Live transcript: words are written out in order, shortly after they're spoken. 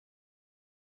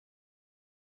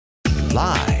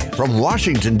Live from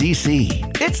Washington, D.C.,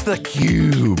 it's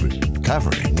theCUBE,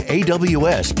 covering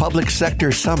AWS Public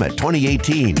Sector Summit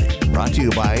 2018. Brought to you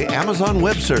by Amazon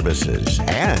Web Services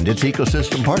and its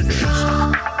ecosystem partners.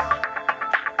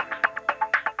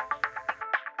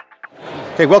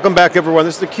 Okay, welcome back everyone.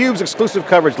 This is theCUBE's exclusive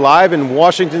coverage live in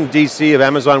Washington, D.C. of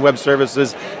Amazon Web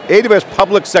Services, AWS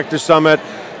Public Sector Summit.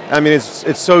 I mean,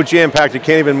 it's so jam-packed you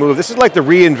can't even move. This is like the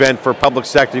reInvent for public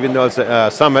sector, even though it's a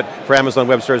summit for Amazon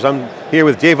Web Services. I'm here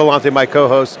with Dave Vellante, my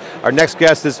co-host. Our next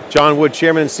guest is John Wood,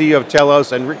 Chairman and CEO of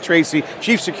Telos, and Rick Tracy,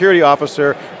 Chief Security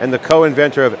Officer and the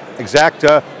co-inventor of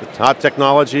Xacta, the hot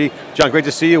technology. John, great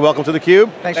to see you. Welcome to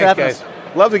theCUBE. Thanks for having us.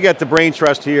 Love to get the brain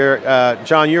trust here.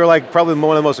 John, you're like probably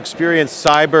one of the most experienced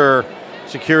cyber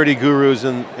security gurus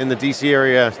in the DC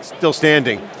area, still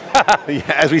standing.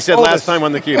 As we said last time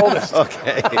on theCUBE.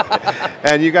 Okay.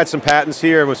 And you got some patents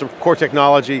here with some core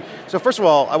technology. So first of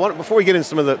all, before we get into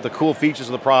some of the cool features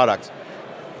of the product,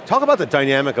 talk about the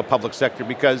dynamic of public sector,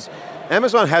 because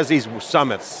Amazon has these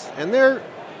summits, and they're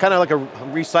kind of like a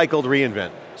recycled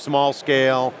reInvent. Small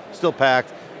scale, still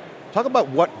packed. Talk about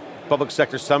what Public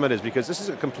Sector Summit is, because this is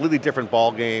a completely different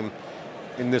ball game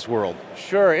in this world.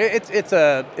 Sure, it's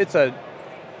a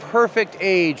perfect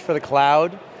age for the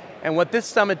cloud. And what this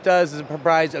summit does is it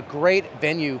provides a great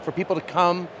venue for people to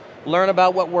come, learn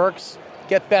about what works,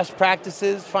 get best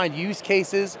practices, find use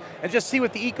cases, and just see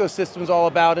what the ecosystem is all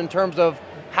about in terms of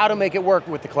how to make it work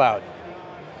with the cloud.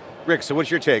 Rick, so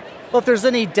what's your take? Well, if there's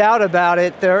any doubt about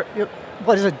it,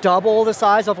 what is it, double the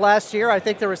size of last year? I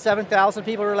think there were 7,000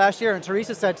 people here last year, and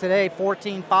Teresa said today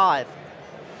 14,500.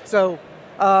 So,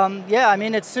 yeah, I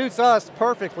mean, it suits us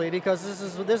perfectly because this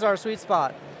is our sweet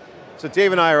spot. So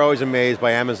Dave and I are always amazed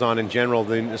by Amazon in general,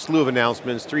 the slew of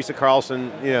announcements. Teresa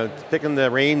Carlson, picking the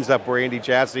reins up where Andy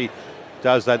Jassy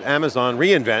does that Amazon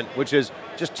reInvent, which is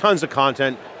just tons of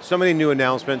content, so many new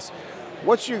announcements.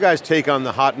 What's your guys' take on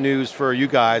the hot news for you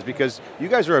guys? Because you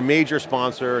guys are a major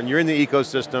sponsor and you're in the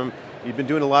ecosystem. You've been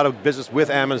doing a lot of business with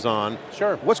Amazon.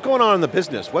 Sure. What's going on in the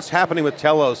business? What's happening with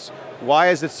Telos? Why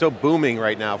is it so booming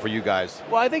right now for you guys?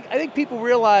 Well, I think people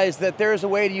realize that there's a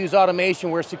way to use automation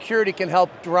where security can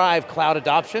help drive cloud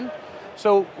adoption.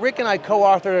 So Rick and I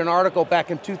co-authored an article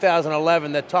back in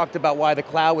 2011 that talked about why the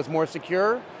cloud was more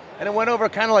secure, and it went over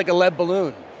kind of like a lead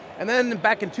balloon. And then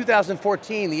back in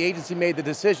 2014, the agency made the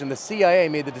decision, the CIA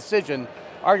made the decision,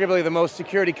 arguably the most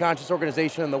security conscious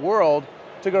organization in the world,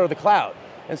 to go to the cloud.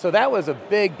 And so that was a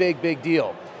big, big, big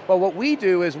deal. But what we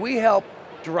do is we help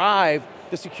drive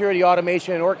the security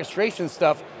automation and orchestration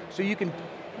stuff so you can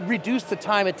reduce the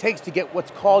time it takes to get what's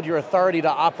called your authority to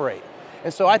operate.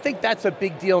 And so I think that's a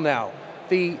big deal now.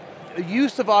 The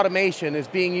use of automation is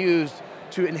being used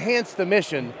to enhance the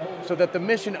mission so that the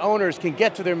mission owners can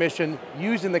get to their mission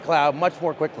using the cloud much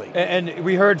more quickly. And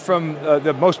we heard from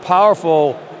the most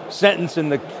powerful sentence in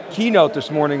the keynote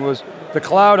this morning was, the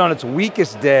cloud on its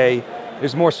weakest day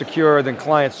is more secure than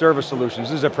client service solutions.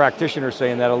 This is a practitioner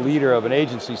saying that, a leader of an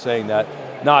agency saying that,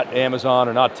 not Amazon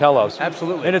or not Telos.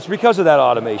 Absolutely. And it's because of that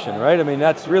automation, right? I mean,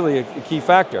 that's really a key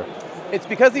factor. It's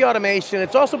because of the automation,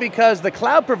 it's also because the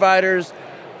cloud providers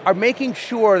are making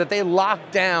sure that they lock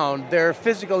down their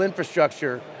physical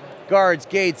infrastructure, guards,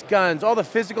 gates, guns, all the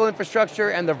physical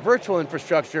infrastructure and the virtual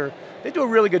infrastructure. They do a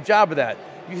really good job of that.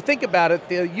 If you think about it,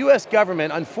 the US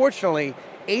government, unfortunately,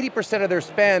 80% of their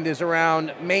spend is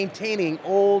around maintaining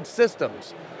old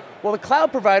systems. Well, the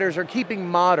cloud providers are keeping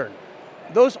modern.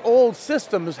 Those old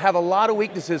systems have a lot of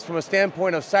weaknesses from a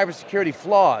standpoint of cybersecurity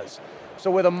flaws.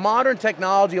 So with a modern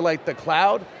technology like the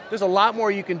cloud, there's a lot more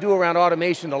you can do around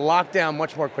automation to lock down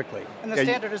much more quickly. And the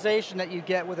standardization that you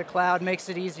get with the cloud makes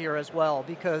it easier as well,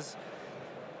 because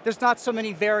there's not so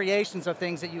many variations of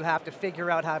things that you have to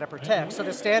figure out how to protect. So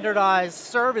the standardized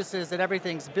services that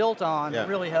everything's built on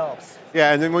really helps.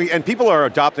 Yeah, and people are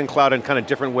adopting cloud in kind of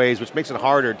different ways, which makes it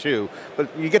harder too.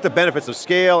 But you get the benefits of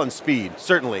scale and speed,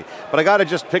 certainly. But I got to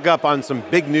just pick up on some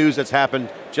big news that's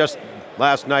happened just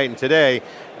last night and today.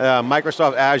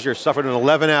 Microsoft Azure suffered an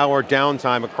 11-hour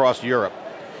downtime across Europe.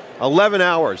 11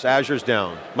 hours, Azure's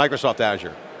down, Microsoft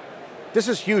Azure. This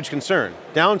is huge concern.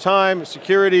 Downtime,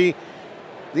 security,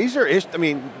 these are,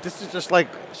 this is just like,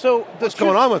 so what's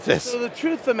going on with this? So the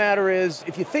truth of the matter is,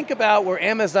 if you think about where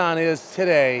Amazon is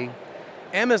today,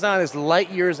 Amazon is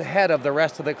light years ahead of the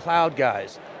rest of the cloud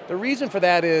guys. The reason for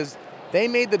that is, they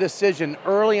made the decision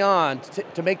early on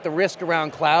to make the risk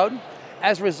around cloud.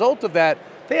 As a result of that,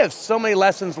 they have so many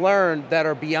lessons learned that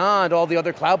are beyond all the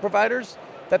other cloud providers,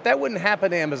 that wouldn't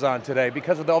happen to Amazon today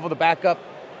because of all the backup,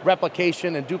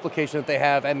 replication and duplication that they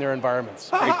have in their environments.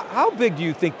 How big do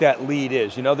you think that lead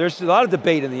is? There's a lot of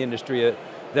debate in the industry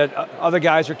that other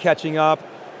guys are catching up.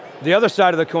 The other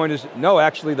side of the coin is, no,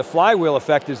 actually the flywheel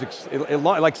effect is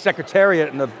like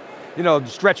Secretariat and the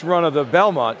stretch run of the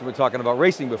Belmont we were talking about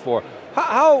racing before.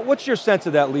 What's your sense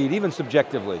of that lead, even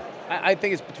subjectively? I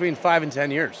think it's between 5 and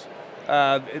 10 years.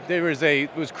 It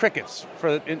was crickets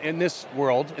in this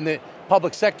world, in the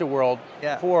public sector world,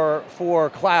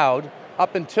 for cloud,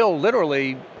 up until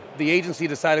literally the agency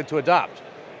decided to adopt.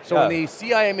 So when the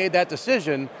CIA made that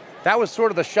decision, that was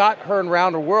sort of the shot, heard, and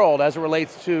rounder world as it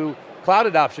relates to cloud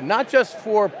adoption, not just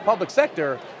for public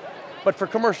sector, but for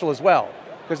commercial as well.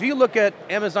 Because if you look at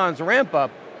Amazon's ramp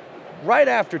up, right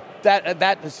after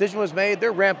that decision was made,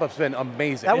 their ramp up's been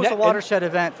amazing. That was a watershed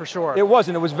event for sure. It was,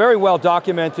 and it was very well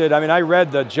documented. I mean, I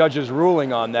read the judge's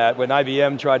ruling on that when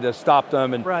IBM tried to stop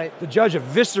them, and the judge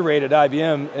eviscerated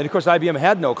IBM, and of course IBM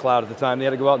had no cloud at the time. They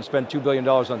had to go out and spend $2 billion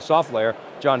on SoftLayer.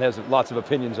 John has lots of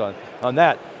opinions on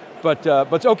that. But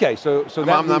okay, so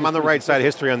I'm on the right side of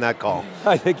history on that call.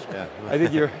 I think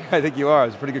you are.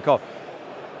 It's a pretty good call.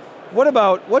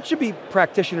 What should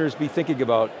practitioners be thinking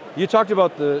about? You talked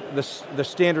about the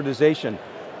standardization.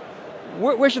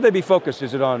 Where should they be focused?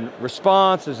 Is it on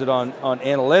response? Is it on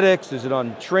analytics? Is it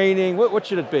on training? What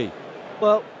should it be?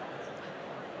 Well,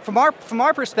 from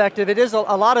our perspective, it is a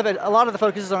lot of the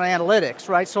focus is on analytics,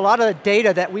 right? So a lot of the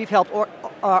data that we've helped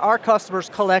our customers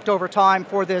collect over time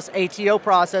for this ATO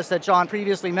process that John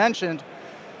previously mentioned.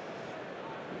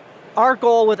 Our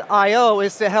goal with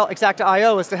Xacta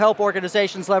IO is to help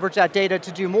organizations leverage that data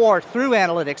to do more through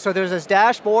analytics. So there's this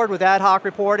dashboard with ad hoc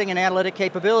reporting and analytic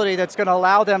capability that's going to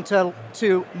allow them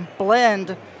to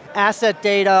blend asset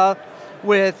data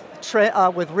with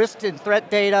risk and threat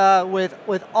data,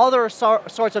 with other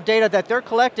sorts of data that they're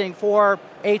collecting for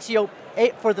ATO,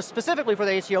 specifically for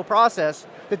the ATO process,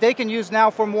 that they can use now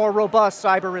for more robust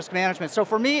cyber risk management. So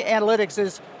for me, analytics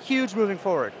is huge moving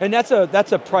forward. And that's a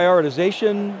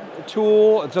prioritization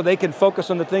tool, so they can focus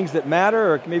on the things that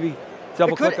matter, or maybe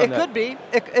double click on that?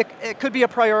 It could be a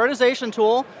prioritization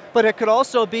tool, but it could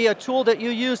also be a tool that you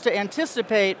use to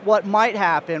anticipate what might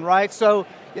happen, right? So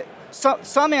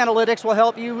some analytics will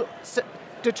help you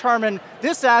determine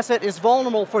this asset is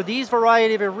vulnerable for these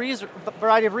variety of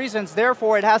reasons,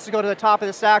 therefore it has to go to the top of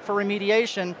the stack for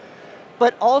remediation.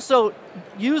 But also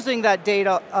using that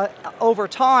data over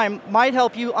time might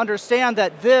help you understand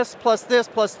that this plus this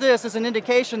plus this is an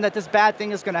indication that this bad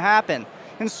thing is going to happen.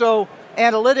 And so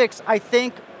analytics, I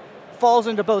think, falls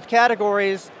into both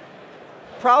categories.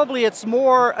 Probably it's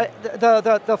more,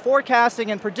 the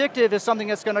forecasting and predictive is something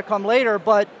that's going to come later,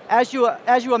 but as you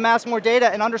amass more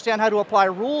data and understand how to apply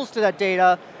rules to that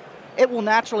data, it will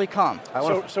naturally come.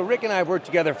 So Rick and I have worked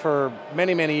together for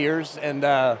many, many years, and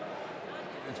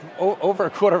it's over a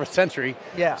quarter of a century.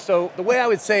 Yeah. So the way I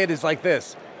would say it is like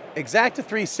this. Xacta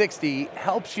 360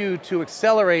 helps you to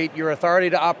accelerate your authority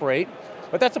to operate,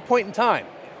 but that's a point in time.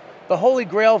 The holy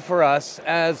grail for us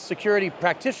as security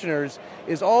practitioners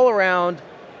is all around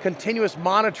continuous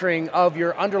monitoring of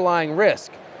your underlying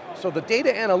risk. So the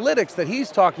data analytics that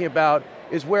he's talking about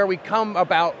is where we come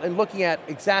about and looking at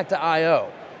Xacta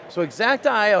IO. So Xacta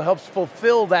IO helps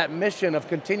fulfill that mission of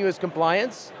continuous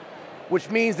compliance, which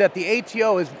means that the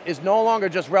ATO is no longer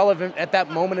just relevant at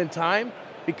that moment in time,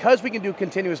 because we can do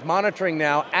continuous monitoring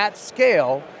now at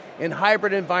scale in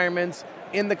hybrid environments,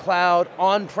 in the cloud,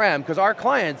 on-prem, because our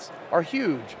clients are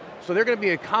huge. So they're going to be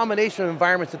a combination of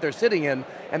environments that they're sitting in,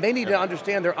 and they need to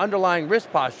understand their underlying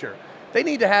risk posture. They're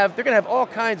going to have all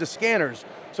kinds of scanners,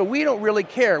 so we don't really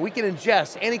care. We can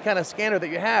ingest any kind of scanner that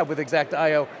you have with Xacta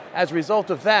IO. As a result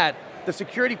of that, the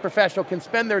security professional can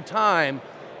spend their time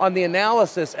on the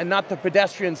analysis and not the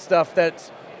pedestrian stuff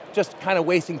that's just kind of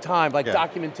wasting time, like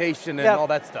documentation and all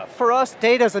that stuff. For us,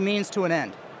 data is a means to an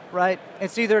end, right?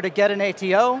 It's either to get an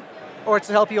ATO, or it's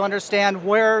to help you understand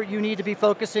where you need to be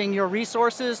focusing your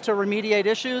resources to remediate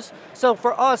issues. So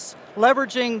for us,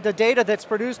 leveraging the data that's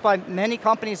produced by many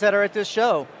companies that are at this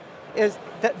show, is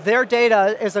that their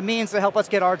data is a means to help us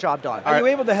get our job done. Are you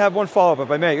able to have one follow-up,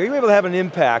 if I may? Are you able to have an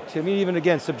impact, I mean, even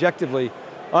again, subjectively,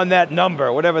 on that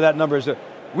number, whatever that number is?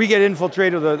 We get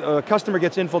infiltrated, the customer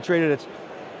gets infiltrated, it's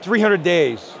 300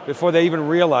 days before they even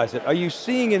realize it. Are you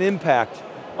seeing an impact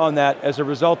on that as a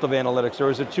result of analytics,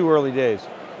 or is it too early days?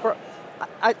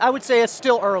 I would say it's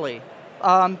still early,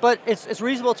 but it's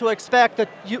reasonable to expect that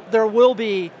there will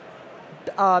be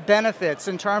benefits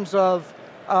in terms of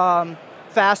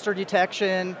faster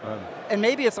detection, and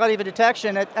maybe it's not even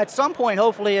detection. At some point,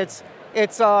 hopefully, it's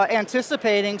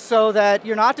anticipating so that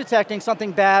you're not detecting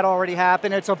something bad already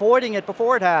happen, it's avoiding it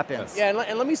before it happens. Yeah,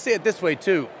 and let me say it this way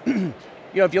too.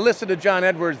 If you listen to John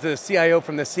Edwards, the CIO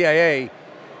from the CIA,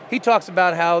 he talks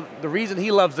about how the reason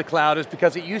he loves the cloud is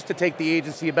because it used to take the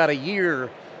agency about a year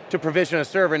to provision a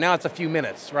server, now it's a few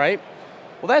minutes, right?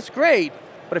 Well, that's great,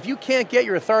 but if you can't get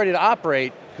your authority to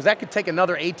operate, because that could take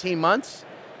another 18 months,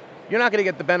 you're not going to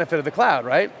get the benefit of the cloud,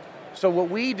 right? So what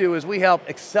we do is we help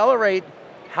accelerate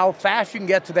how fast you can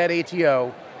get to that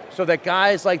ATO so that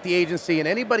guys like the agency and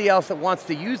anybody else that wants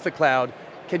to use the cloud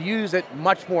can use it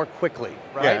much more quickly,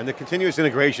 right? Yeah, and the continuous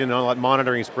integration and all that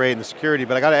monitoring is great and the security,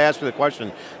 but I got to ask you the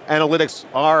question, analytics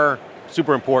are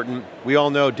super important. We all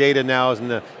know data now is in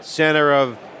the center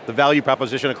of the value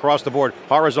proposition across the board,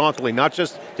 horizontally, not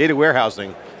just data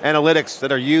warehousing, analytics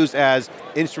that are used as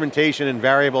instrumentation and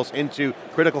variables into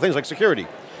critical things like security.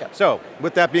 Yep. So,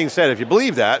 with that being said, if you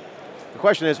believe that, the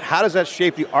question is, how does that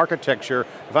shape the architecture?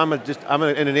 If I'm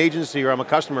in an agency or I'm a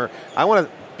customer, I want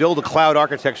to build a cloud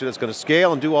architecture that's going to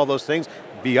scale and do all those things,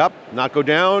 be up, not go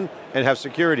down, and have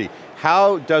security.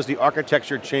 How does the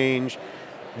architecture change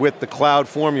with the cloud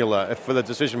formula for the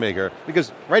decision maker?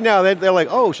 Because right now they're like,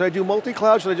 oh, should I do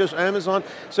multi-cloud, should I just Amazon?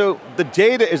 So the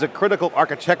data is a critical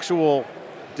architectural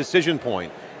decision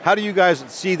point. How do you guys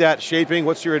see that shaping?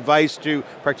 What's your advice to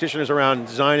practitioners around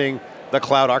designing the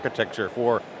cloud architecture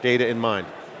for data in mind?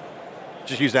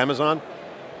 Just use Amazon?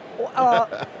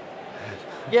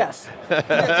 Yes,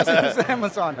 just use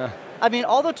Amazon. I mean,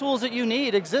 all the tools that you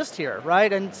need exist here,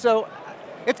 right? And so,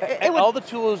 all the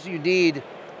tools you need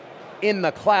in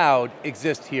the cloud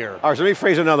exist here. All right, so let me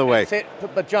phrase it another way.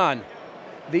 But John,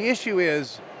 the issue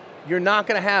is, you're not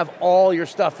going to have all your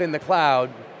stuff in the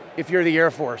cloud if you're the Air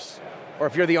Force, or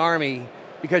if you're the Army,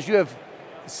 because you have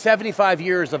 75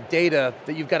 years of data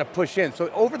that you've got to push in. So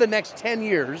over the next 10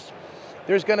 years,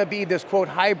 there's going to be this, quote,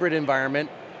 hybrid environment,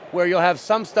 where you'll have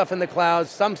some stuff in the cloud,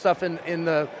 some stuff in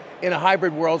a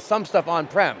hybrid world, some stuff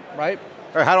on-prem, right?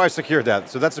 All right, how do I secure that?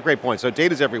 So that's a great point. So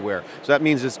data's everywhere. So that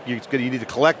means you need to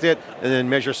collect it and then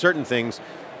measure certain things.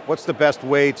 What's the best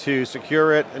way to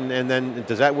secure it? And then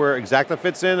does that where Xacta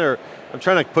fits in? Or I'm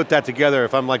trying to put that together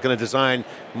if I'm like going to design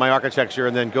my architecture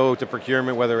and then go to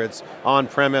procurement, whether it's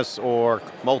on-premise or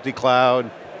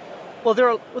multi-cloud. Well,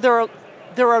 there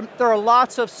are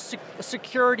lots of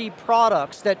security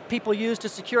products that people use to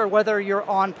secure, whether you're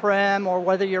on-prem or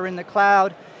whether you're in the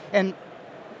cloud. And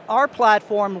our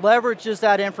platform leverages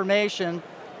that information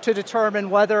to determine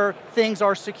whether things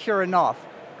are secure enough.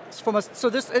 So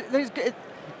this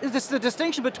is the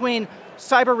distinction between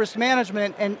cyber risk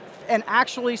management and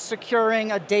actually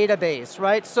securing a database,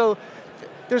 right? So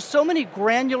there's so many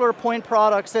granular point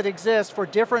products that exist for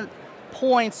different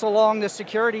points along the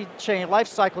security chain, life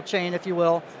cycle chain, if you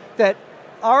will, that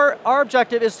our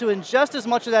objective is to ingest as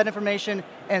much of that information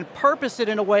and purpose it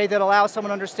in a way that allows someone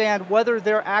to understand whether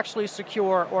they're actually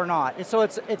secure or not. And so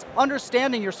it's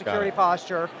understanding your security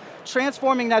posture,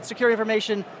 transforming that security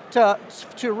information to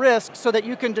risk so that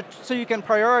you can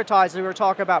prioritize, as we were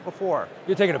talking about before.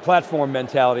 You're taking a platform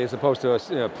mentality as opposed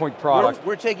to a point product.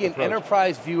 We're taking an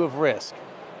enterprise view of risk.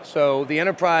 So the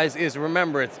enterprise is,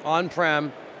 remember, it's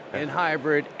on-prem, and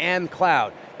hybrid, and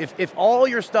cloud. If all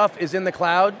your stuff is in the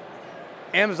cloud,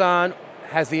 Amazon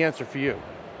has the answer for you.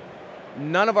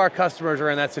 None of our customers are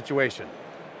in that situation.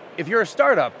 If you're a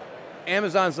startup,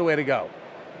 Amazon's the way to go,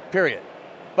 period.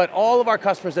 But all of our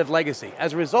customers have legacy.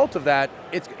 As a result of that,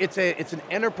 it's an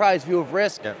enterprise view of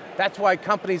risk. Yep. That's why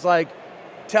companies like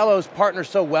Telos partner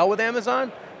so well with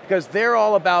Amazon, because they're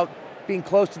all about being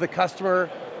close to the customer,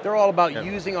 they're all about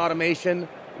using automation.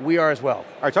 We are as well.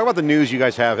 All right, talk about the news you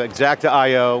guys have, Xacta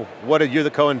IO, you're the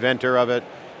co-inventor of it.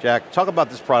 Jack, talk about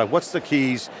this product. What's the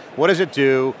keys? What does it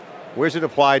do? Where's it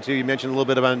applied to? You mentioned a little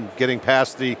bit about getting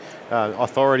past the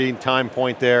authority time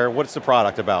point there. What's the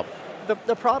product about?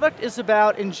 The product is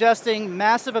about ingesting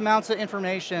massive amounts of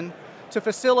information to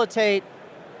facilitate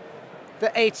the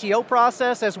ATO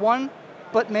process as one,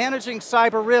 but managing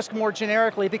cyber risk more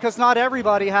generically, because not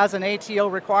everybody has an ATO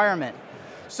requirement.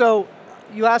 So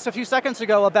you asked a few seconds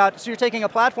ago about, so you're taking a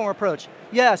platform approach.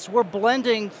 Yes, we're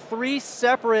blending 3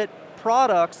 separate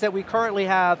products that we currently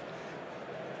have,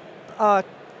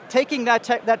 taking that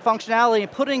functionality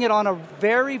and putting it on a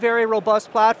very, very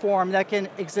robust platform that can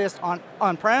exist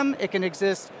on-prem, it can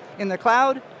exist in the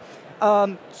cloud,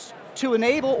 to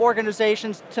enable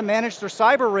organizations to manage their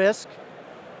cyber risk,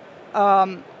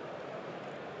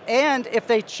 and if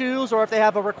they choose or if they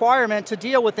have a requirement to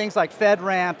deal with things like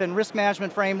FedRAMP and risk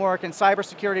management framework and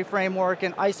cybersecurity framework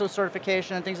and ISO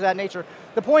certification and things of that nature.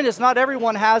 The point is not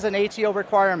everyone has an ATO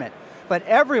requirement, but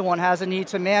everyone has a need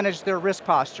to manage their risk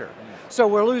posture. So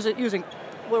we're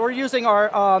using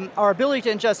our ability to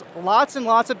ingest lots and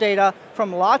lots of data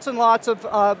from lots and lots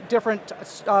of different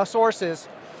sources.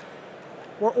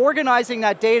 We're organizing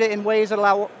that data in ways that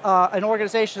allow an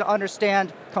organization to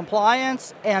understand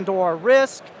compliance and or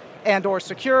risk and or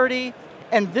security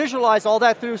and visualize all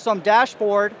that through some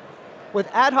dashboard with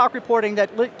ad hoc reporting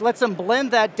that lets them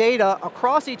blend that data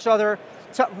across each other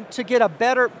to get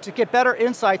better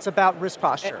insights about risk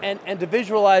posture. And to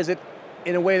visualize it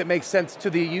in a way that makes sense to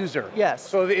the user. Yes.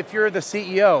 So if you're the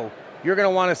CEO, you're going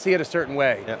to want to see it a certain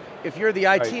way. Yep. If you're the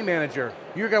IT manager,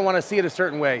 you're going to want to see it a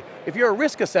certain way. If you're a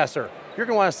risk assessor, you're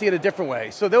going to want to see it a different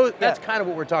way. So that's kind of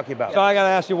what we're talking about. So I got to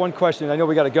ask you one question, I know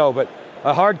we got to go, but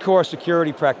a hardcore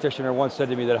security practitioner once said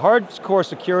to me that hardcore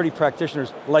security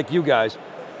practitioners like you guys,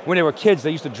 when they were kids,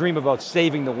 they used to dream about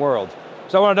saving the world.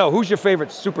 So I want to know, who's your favorite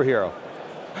superhero?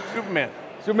 Superman.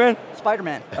 Superman?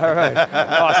 Spider-Man. All right,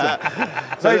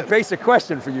 awesome. Very basic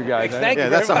question for you guys. Thank you. Yeah,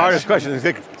 that's the hardest question.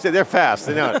 They're fast,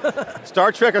 they know it.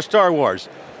 Star Trek or Star Wars?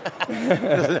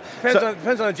 Depends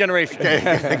on the generation.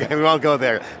 Okay, we won't go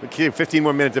there. We keep 15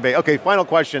 more minute debate. Okay, final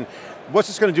question. What's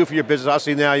this going to do for your business?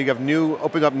 Obviously now you have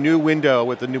opened up new window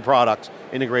with the new product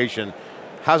integration.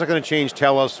 How's it going to change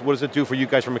Telos? What does it do for you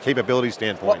guys from a capability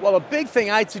standpoint? Well, a big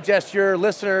thing I'd suggest your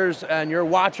listeners and your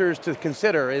watchers to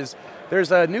consider is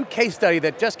there's a new case study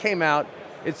that just came out.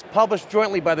 It's published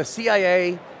jointly by the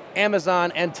CIA,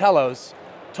 Amazon, and Telos,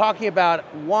 talking about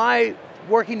why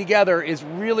working together is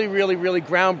really, really, really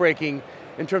groundbreaking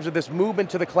in terms of this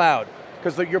movement to the cloud.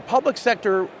 Because your public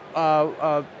sector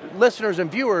listeners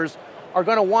and viewers are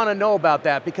going to want to know about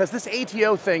that because this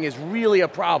ATO thing is really a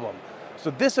problem. So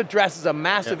this addresses a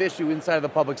massive issue inside of the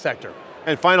public sector.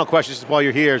 And final question, just while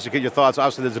you're here, is to get your thoughts.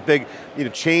 Obviously there's a big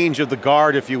change of the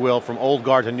guard, if you will, from old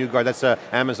guard to new guard. That's an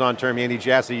Amazon term Andy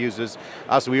Jassy uses.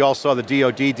 Obviously we all saw the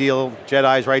DoD deal,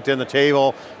 Jedi's right there on the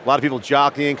table. A lot of people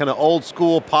jockeying, kind of old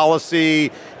school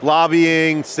policy,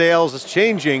 lobbying, sales is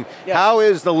changing. Yes. How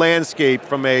is the landscape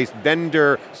from a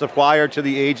vendor, supplier to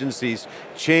the agencies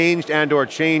changed and or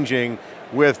changing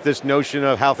with this notion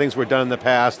of how things were done in the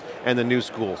past and the new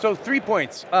school? So 3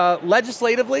 points.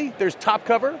 Legislatively, there's top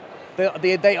cover.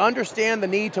 They understand the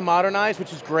need to modernize,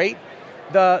 which is great.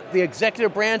 The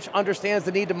executive branch understands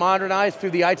the need to modernize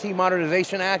through the IT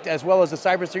Modernization Act as well as the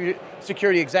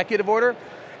Cybersecurity Executive Order.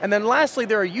 And then lastly,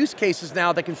 there are use cases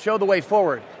now that can show the way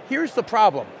forward. Here's the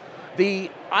problem. The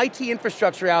IT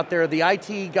infrastructure out there, the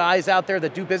IT guys out there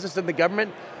that do business in the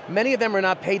government, many of them are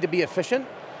not paid to be efficient.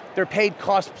 They're paid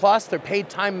cost plus, they're paid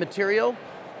time and material.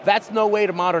 That's no way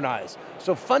to modernize.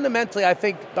 So fundamentally, I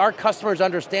think our customers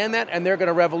understand that and they're going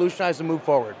to revolutionize and move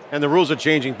forward. And the rules are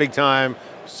changing big time,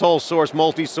 sole source,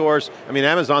 multi-source. I mean,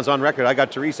 Amazon's on record, I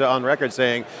got Teresa on record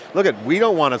saying, look, we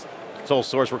don't want a sole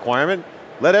source requirement.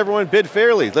 Let everyone bid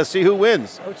fairly. Let's see who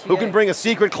wins. OTA. Who can bring a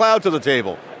secret cloud to the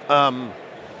table? No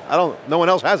one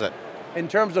else has it. In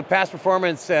terms of past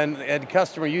performance and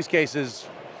customer use cases,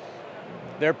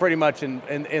 they're pretty much in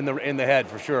the head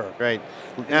for sure. Great.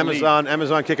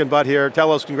 Amazon kicking butt here.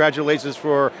 Telos, congratulations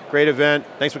for a great event.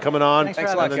 Thanks for coming on.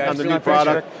 Thanks a lot, guys. On the Really new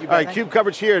product. appreciate it. All right, CUBE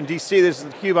coverage here in DC. This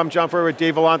is theCUBE. I'm John Furrier with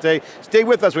Dave Vellante. Stay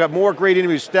with us. We got more great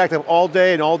interviews stacked up all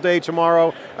day and all day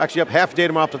tomorrow. Actually up half a day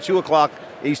tomorrow up to 2 o'clock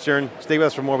Eastern. Stay with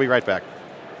us for more. We'll be right back.